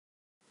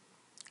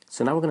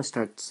So now we're going to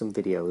start some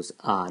videos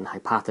on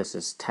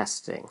hypothesis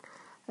testing.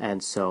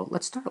 And so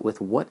let's start with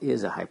what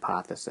is a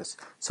hypothesis.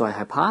 So a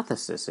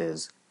hypothesis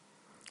is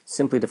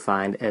simply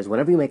defined as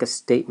whenever you make a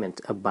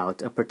statement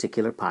about a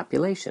particular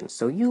population.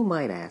 So you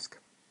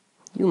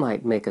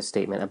might make a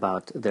statement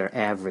about their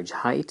average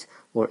height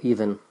or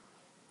even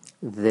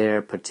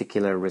their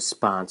particular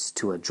response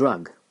to a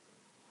drug.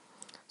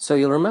 So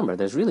you'll remember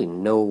there's really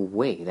no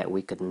way that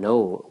we could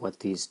know what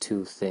these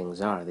two things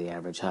are, the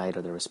average height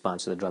or the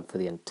response to the drug for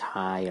the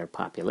entire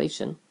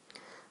population.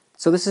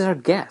 So this is our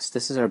guess.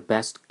 This is our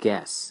best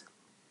guess.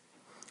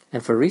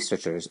 And for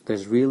researchers,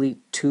 there's really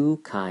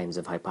two kinds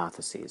of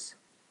hypotheses: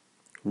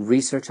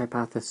 research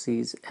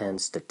hypotheses and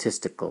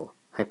statistical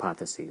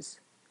hypotheses.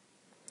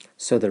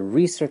 So the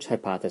research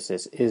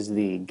hypothesis is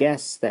the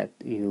guess that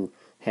you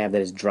have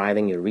that is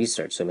driving your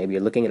research. So maybe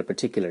you're looking at a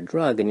particular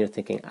drug and you're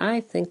thinking,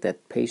 I think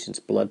that patient's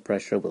blood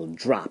pressure will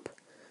drop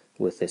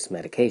with this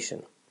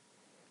medication.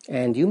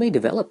 And you may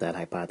develop that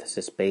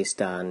hypothesis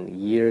based on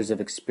years of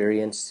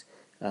experience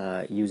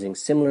using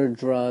similar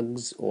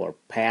drugs or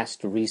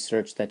past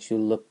research that you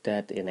looked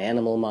at in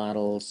animal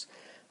models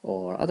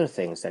or other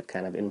things that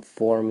kind of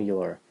inform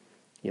your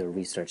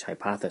research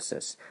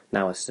hypothesis.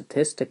 Now, a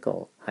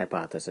statistical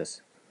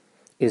hypothesis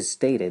is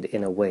stated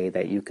in a way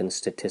that you can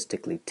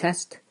statistically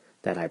test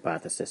that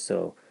hypothesis.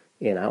 So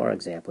in our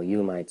example,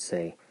 you might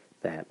say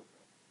that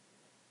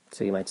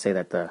you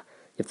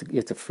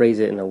have to phrase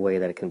it in a way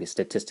that it can be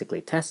statistically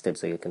tested.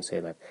 So you can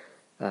say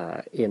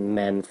that in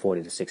men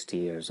 40 to 60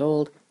 years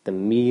old, the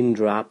mean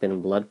drop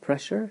in blood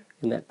pressure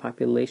in that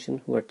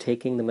population who are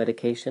taking the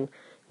medication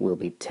will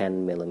be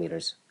 10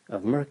 millimeters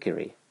of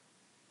mercury.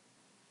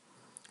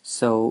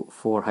 So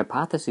for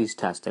hypotheses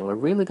testing, we're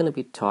really going to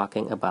be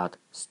talking about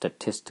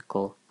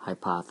statistical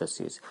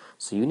hypotheses.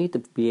 So you need to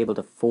be able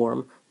to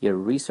form your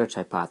research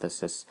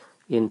hypothesis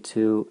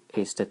into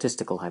a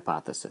statistical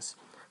hypothesis.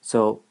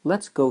 So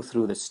let's go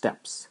through the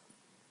steps.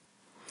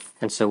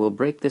 And so we'll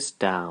break this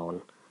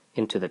down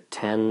into the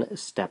 10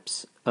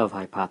 steps of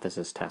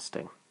hypothesis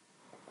testing.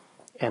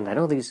 And I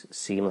know these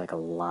seem like a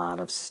lot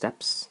of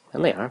steps,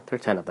 and they are. There are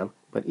 10 of them,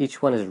 but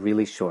each one is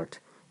really short,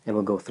 and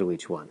we'll go through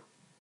each one.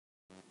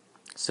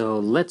 So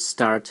let's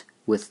start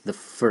with the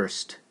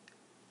first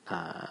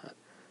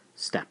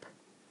step,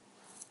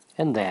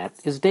 and that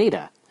is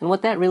data. And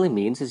what that really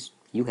means is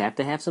you have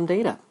to have some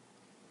data.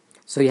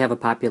 So you have a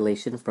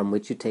population from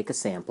which you take a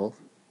sample,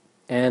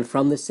 and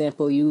from this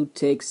sample you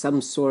take some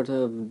sort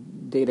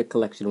of data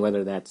collection,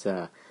 whether that's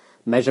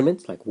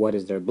measurements, like what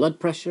is their blood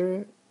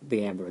pressure,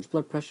 the average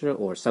blood pressure,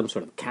 or some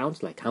sort of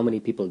count, like how many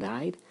people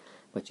died,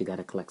 but you got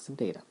to collect some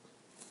data.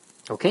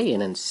 Okay,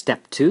 and in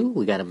step 2,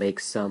 we got to make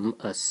some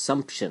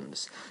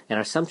assumptions. And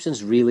our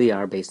assumptions really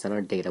are based on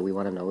our data. We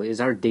want to know, is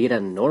our data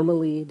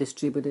normally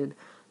distributed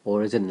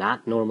or is it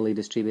not normally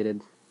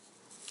distributed?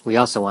 We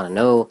also want to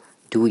know,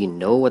 do we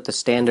know what the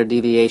standard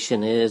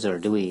deviation is, or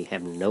do we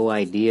have no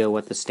idea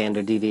what the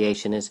standard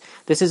deviation is?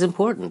 This is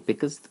important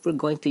because we're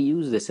going to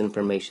use this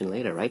information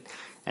later, right?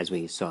 As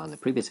we saw in the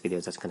previous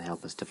videos, that's going to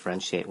help us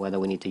differentiate whether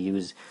we need to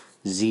use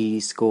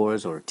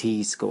z-scores or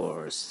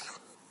t-scores.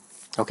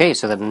 Okay,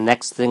 so the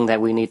next thing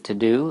that we need to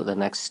do, the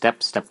next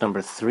step, step number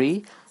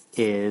 3,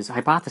 is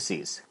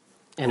hypotheses.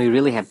 And we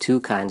really have two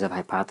kinds of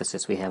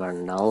hypothesis. We have our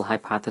null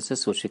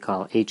hypothesis, which we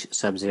call H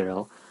sub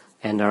 0,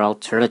 and our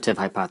alternative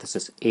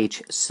hypothesis,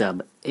 H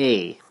sub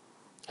A.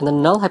 And the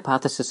null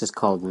hypothesis is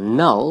called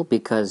null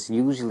because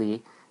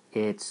usually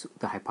it's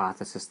the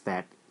hypothesis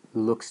that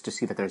looks to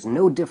see that there's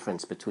no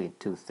difference between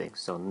two things.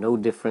 So no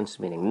difference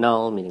meaning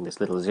null, meaning this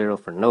little 0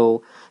 for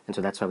no, and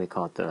so that's why we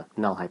call it the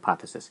null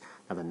hypothesis.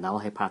 Now the null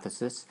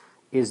hypothesis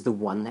is the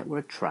one that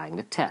we're trying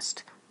to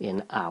test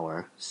in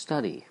our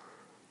study.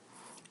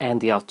 And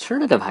the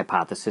alternative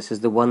hypothesis is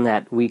the one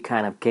that we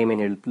kind of came in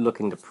here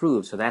looking to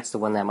prove, so that's the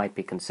one that might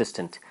be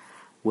consistent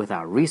with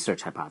our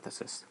research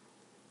hypothesis.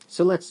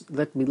 So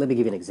let me give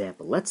you an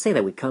example. Let's say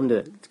that we come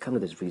to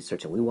this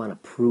research and we want to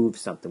prove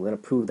something. We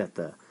want to prove that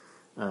the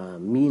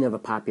mean of a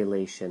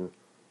population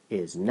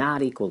is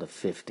not equal to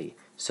 50.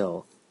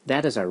 So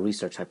that is our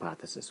research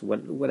hypothesis,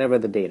 whatever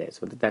the data is.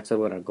 That's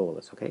what our goal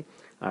is, okay?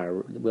 We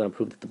want to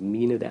prove that the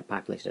mean of that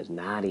population is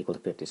not equal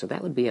to 50. So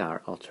that would be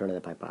our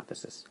alternative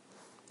hypothesis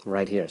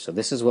right here. So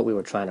this is what we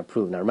were trying to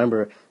prove. Now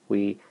remember,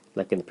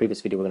 like in the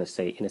previous video, we're going to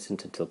say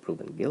innocent until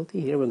proven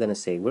guilty. Here we're going to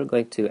say we're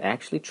going to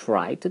actually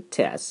try to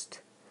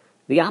test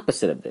the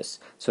opposite of this.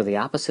 So the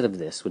opposite of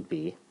this would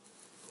be,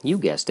 you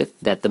guessed it,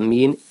 that the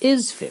mean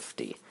is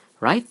 50.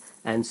 Right?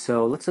 And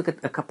so let's look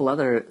at a couple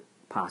other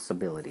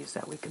possibilities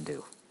that we could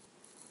do.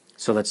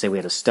 So let's say we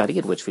had a study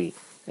in which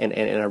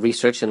in our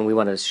research, and we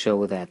want to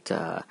show that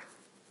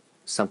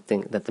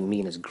that the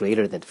mean is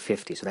greater than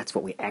 50. So that's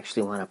what we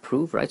actually want to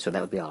prove, right? So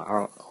that would be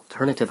our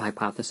alternative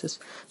hypothesis.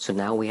 So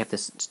now we have to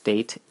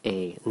state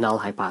a null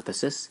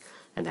hypothesis,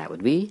 and that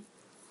would be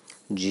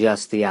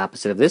just the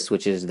opposite of this,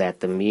 which is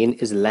that the mean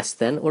is less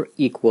than or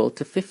equal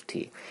to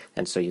 50.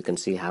 And so you can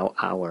see how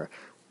our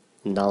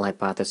null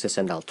hypothesis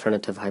and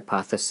alternative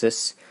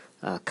hypothesis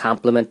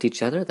complement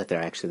each other, that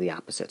they're actually the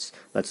opposites.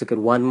 Let's look at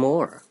one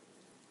more.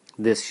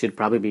 This should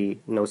probably be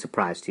no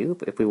surprise to you,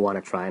 but if we want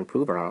to try and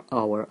prove our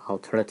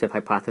alternative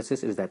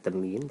hypothesis is that the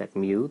mean, that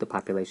mu, the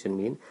population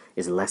mean,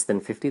 is less than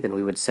 50, then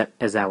we would set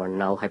as our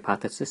null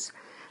hypothesis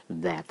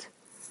that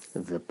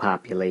the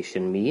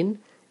population mean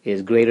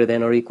is greater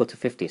than or equal to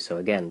 50. So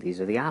again, these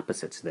are the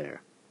opposites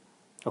there.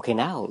 Okay,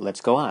 now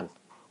let's go on.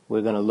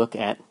 We're going to look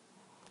at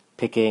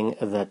picking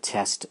the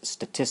test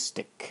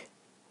statistic.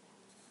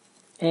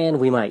 And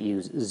we might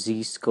use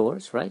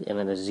z-scores, right? And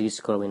in a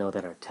z-score, we know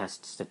that our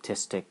test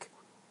statistic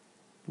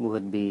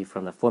would be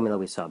from the formula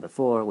we saw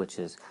before, which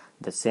is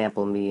the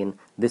sample mean.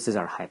 This is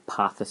our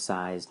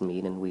hypothesized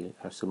mean, and we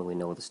are assuming we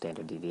know the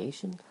standard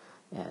deviation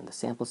and the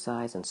sample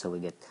size, and so we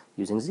get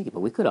using z. But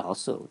we could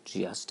also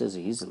just as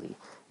easily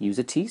use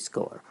a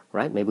t-score,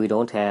 right? Maybe we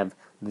don't have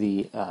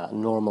the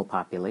normal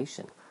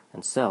population,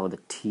 and so the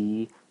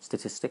t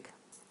statistic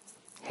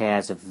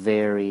has a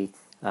very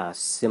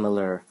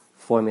similar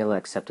formula,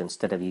 except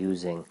instead of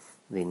using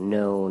the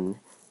known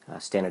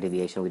standard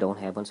deviation, we don't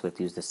have one, so we have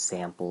to use the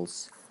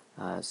samples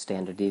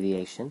standard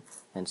deviation.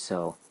 And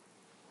so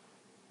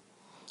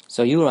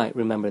you might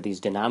remember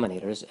these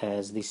denominators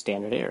as the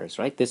standard errors,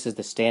 right? This is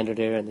the standard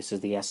error, and this is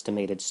the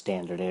estimated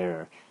standard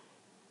error.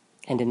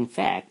 And in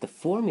fact, the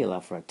formula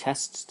for a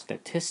test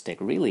statistic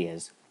really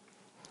is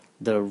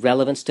the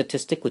relevant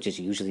statistic, which is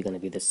usually going to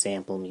be the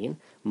sample mean,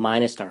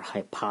 minus our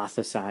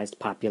hypothesized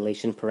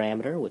population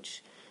parameter,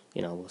 which,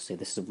 we'll say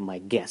this is my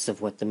guess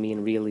of what the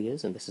mean really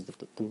is, and this is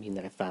the mean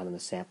that I found in the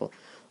sample,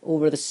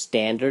 over the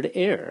standard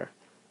error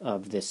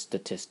of this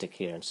statistic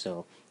here. And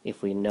so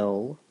if we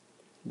know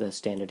the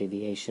standard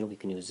deviation, we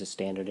can use the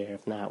standard error.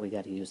 If not, we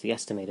got to use the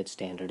estimated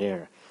standard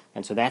error.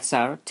 And so that's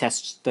our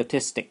test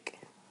statistic.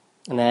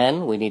 And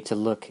then we need to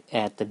look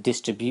at the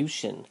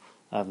distribution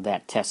of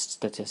that test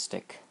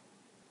statistic.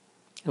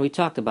 And we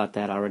talked about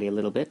that already a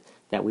little bit,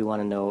 that we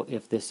want to know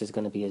if this is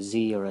going to be a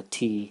z or a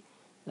t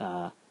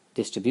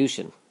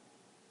distribution.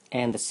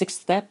 And the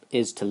sixth step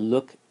is to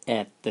look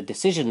at the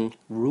decision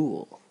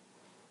rule.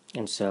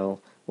 And so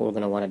what we're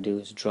going to want to do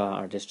is draw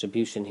our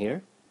distribution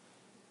here.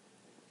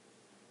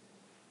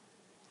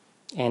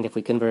 And if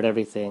we convert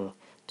everything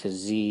to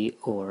z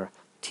or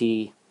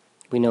t,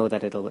 we know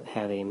that it'll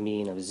have a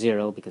mean of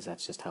 0, because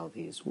that's just how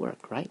these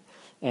work, right?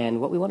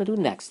 And what we want to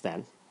do next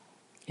then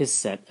is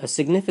set a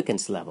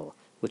significance level,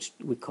 which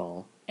we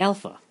call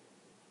alpha.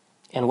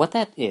 And what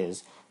that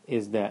is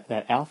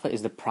that alpha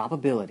is the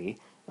probability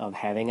of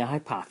having a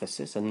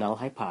hypothesis, a null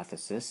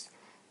hypothesis,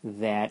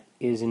 that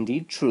is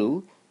indeed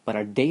true, but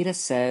our data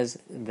says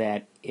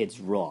that it's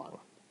wrong,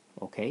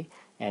 okay?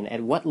 And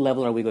at what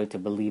level are we going to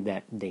believe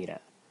that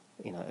data?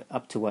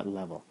 Up to what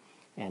level?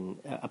 And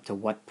up to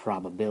what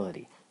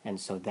probability? And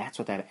so that's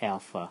what that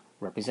alpha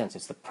represents.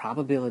 It's the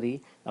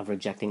probability of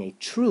rejecting a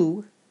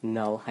true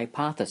null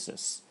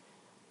hypothesis.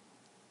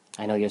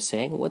 I know you're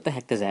saying, what the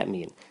heck does that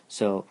mean?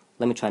 So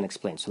let me try and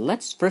explain. So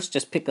let's first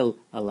just pick a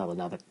level.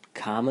 Now, the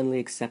commonly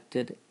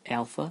accepted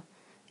alpha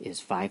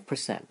is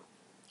 5%.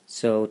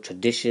 So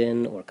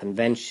tradition or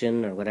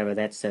convention or whatever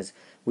that says,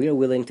 we are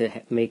willing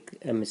to make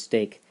a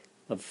mistake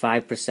of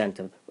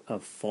 5%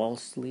 of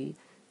falsely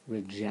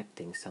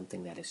rejecting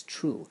something that is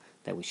true,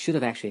 that we should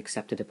have actually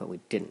accepted it, but we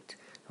didn't.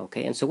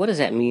 Okay, and so what does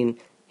that mean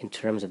in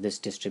terms of this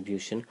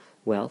distribution?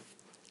 Well,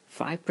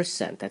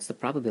 5%, that's the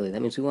probability.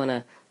 That means we want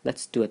to,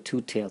 let's do a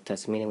two-tailed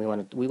test, meaning we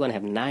want to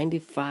have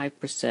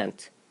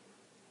 95%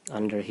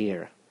 under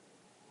here.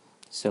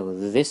 So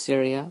this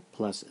area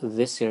plus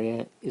this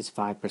area is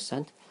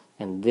 5%,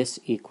 and this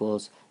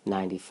equals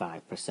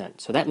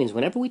 95%. So that means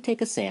whenever we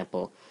take a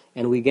sample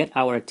and we get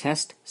our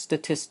test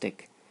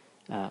statistic,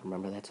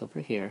 remember that's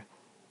over here,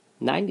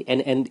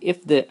 and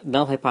if the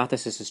null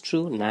hypothesis is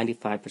true,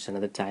 95%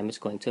 of the time it's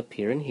going to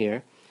appear in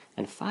here,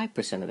 and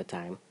 5% of the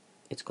time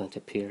it's going to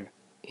appear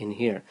in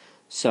here.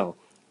 So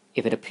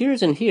if it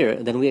appears in here,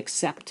 then we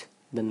accept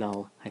the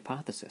null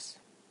hypothesis.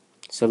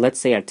 So let's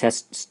say our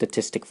test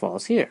statistic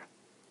falls here,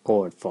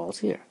 or it falls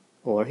here,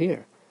 or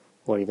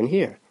even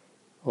here,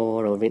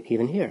 or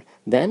even here.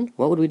 Then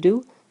what would we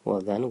do?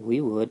 Well, then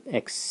we would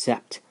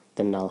accept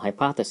the null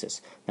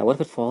hypothesis. Now what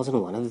if it falls in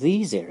one of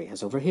these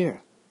areas over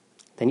here?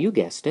 Then you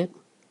guessed it,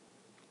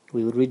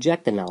 we would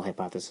reject the null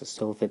hypothesis.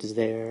 So if it is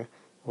there,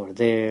 or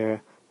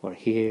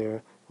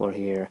here, or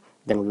here,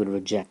 then we would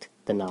reject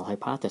the null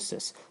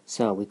hypothesis.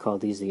 So we call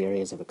these the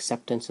areas of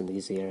acceptance, and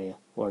these the area,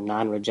 or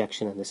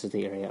non-rejection, and this is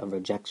the area of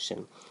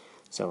rejection.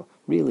 So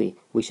really,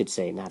 we should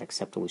say not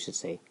accept, we should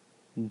say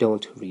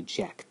don't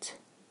reject.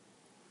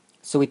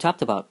 So we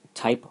talked about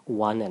type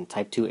 1 and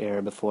type 2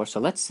 error before. So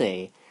let's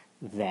say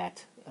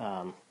that,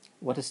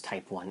 what is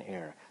type 1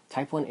 error?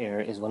 Type 1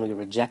 error is when we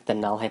reject the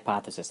null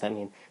hypothesis. That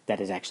means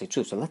that is actually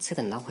true. So let's say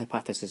the null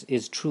hypothesis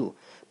is true,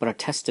 but our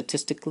test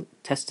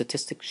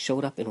statistic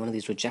showed up in one of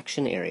these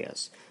rejection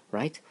areas,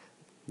 right?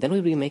 Then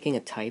we'd be making a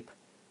type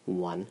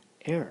 1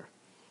 error.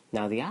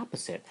 Now the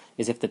opposite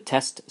is if the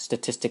test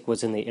statistic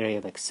was in the area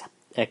of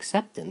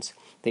acceptance,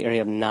 the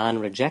area of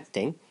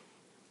non-rejecting,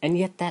 and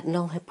yet that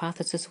null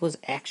hypothesis was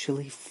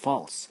actually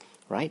false,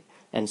 right?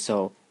 And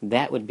so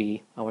that would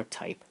be our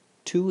type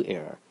 2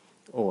 error,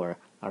 or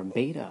our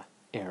beta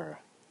error.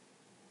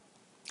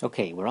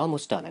 Okay, we're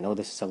almost done. I know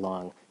this is a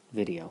long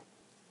video,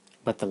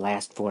 but the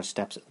last 4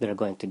 steps, they're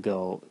going to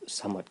go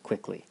somewhat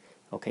quickly.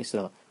 Okay,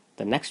 so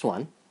the next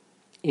one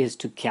is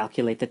to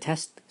calculate the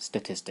test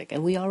statistic,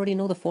 and we already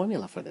know the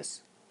formula for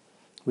this.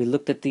 We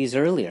looked at these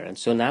earlier, and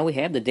so now we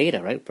have the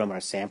data, right? From our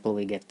sample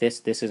we get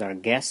this is our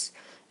guess,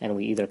 and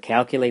we either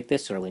calculate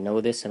this or we know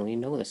this and we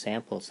know the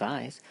sample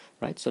size,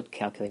 right? So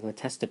calculating the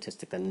test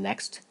statistic. The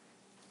next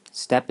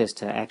step is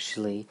to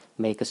actually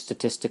make a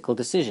statistical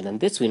decision, and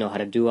this we know how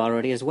to do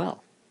already as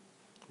well.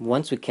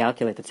 Once we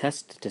calculate the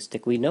test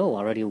statistic, we know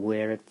already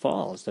where it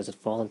falls. Does it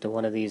fall into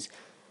one of these,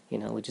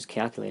 we just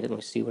calculate it and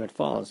we see where it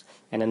falls.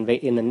 And then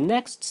in the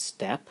next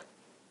step,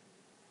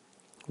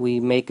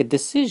 we make a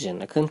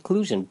decision, a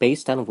conclusion,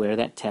 based on where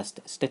that test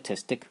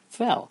statistic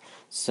fell.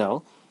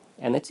 So,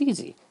 and it's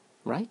easy,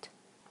 right?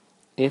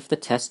 If the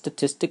test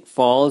statistic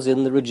falls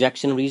in the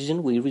rejection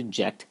region, we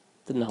reject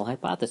the null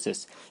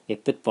hypothesis.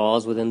 If it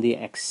falls within the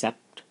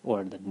accept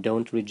or the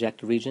don't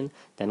reject region,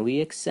 then we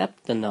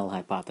accept the null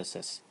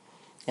hypothesis.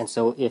 And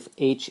so if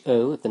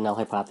HO, if the null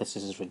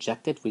hypothesis is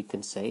rejected, we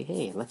can say,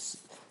 hey,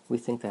 we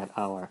think that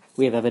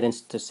we have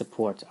evidence to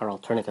support our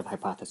alternative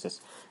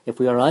hypothesis. If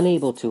we are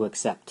unable to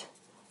reject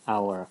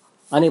the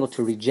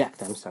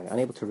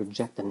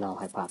null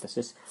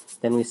hypothesis,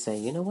 then we say,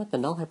 you know what, the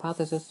null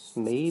hypothesis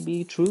may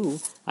be true.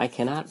 I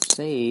cannot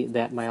say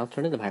that my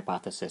alternative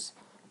hypothesis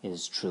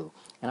is true.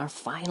 And our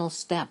final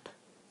step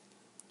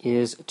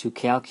is to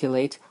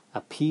calculate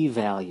a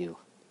p-value.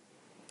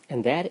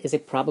 And that is a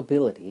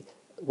probability.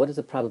 What is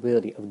the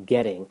probability of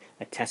getting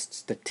a test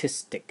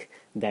statistic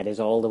that is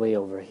all the way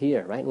over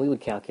here, right? And we would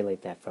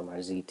calculate that from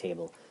our z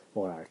table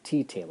or our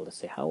t table to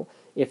say how,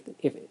 if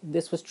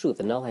this was true, if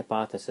the null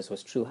hypothesis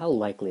was true, how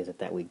likely is it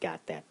that we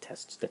got that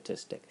test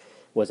statistic?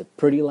 Was it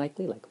pretty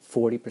likely, like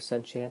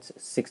 40% chance,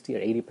 60 or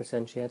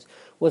 80% chance?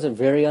 Was it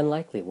very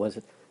unlikely? Was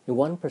it a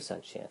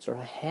 1% chance or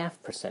a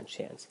 0.5%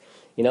 chance?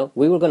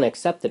 We were going to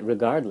accept it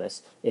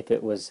regardless if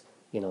it was,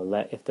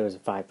 if there was a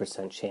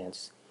 5%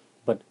 chance.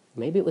 But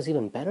maybe it was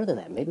even better than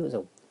that. Maybe it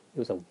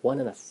was a 1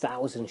 in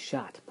 1,000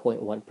 shot,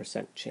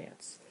 0.1%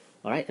 chance.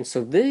 All right, and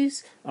so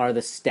these are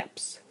the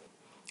steps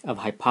of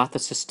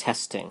hypothesis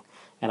testing,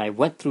 and I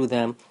went through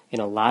them in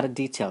a lot of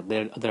detail.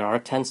 There are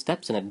 10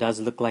 steps, and it does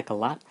look like a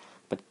lot,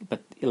 but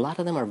a lot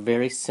of them are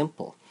very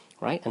simple,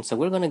 right? And so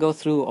we're going to go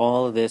through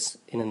all of this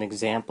in an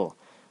example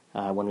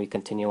when we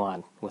continue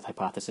on with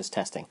hypothesis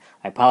testing.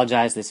 I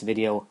apologize, this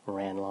video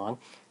ran long,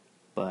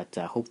 but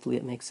hopefully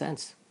it makes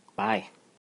sense. Bye.